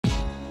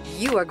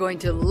You are going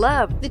to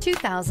love the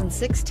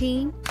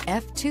 2016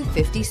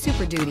 F-250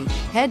 Super Duty.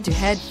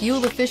 Head-to-head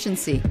fuel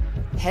efficiency,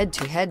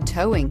 head-to-head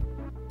towing,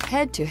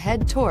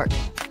 head-to-head torque.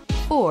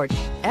 Ford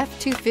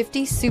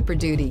F-250 Super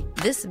Duty.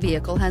 This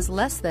vehicle has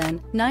less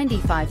than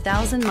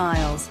 95,000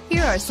 miles.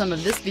 Here are some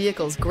of this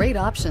vehicle's great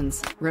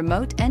options: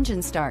 remote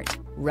engine start,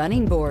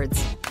 running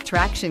boards,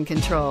 traction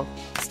control,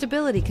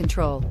 stability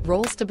control,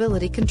 roll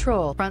stability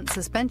control, front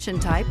suspension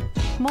type,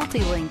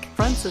 multi-link,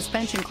 front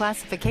suspension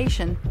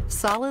classification,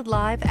 solid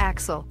live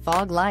axle,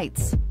 fog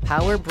lights,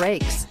 power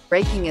brakes,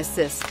 braking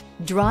assist.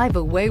 Drive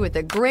away with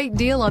a great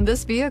deal on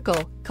this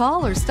vehicle.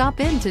 Call or stop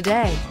in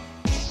today.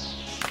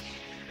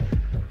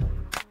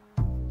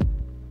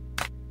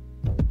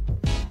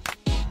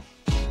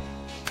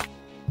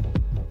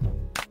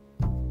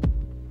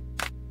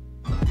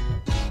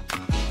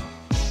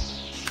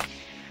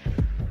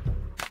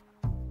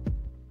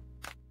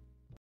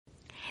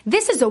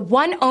 This is a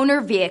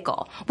one-owner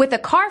vehicle with a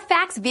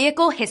Carfax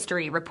Vehicle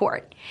History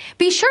Report.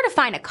 Be sure to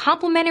find a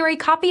complimentary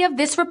copy of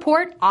this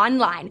report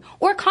online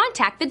or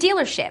contact the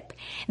dealership.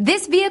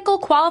 This vehicle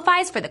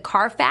qualifies for the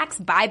Carfax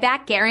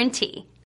Buyback Guarantee.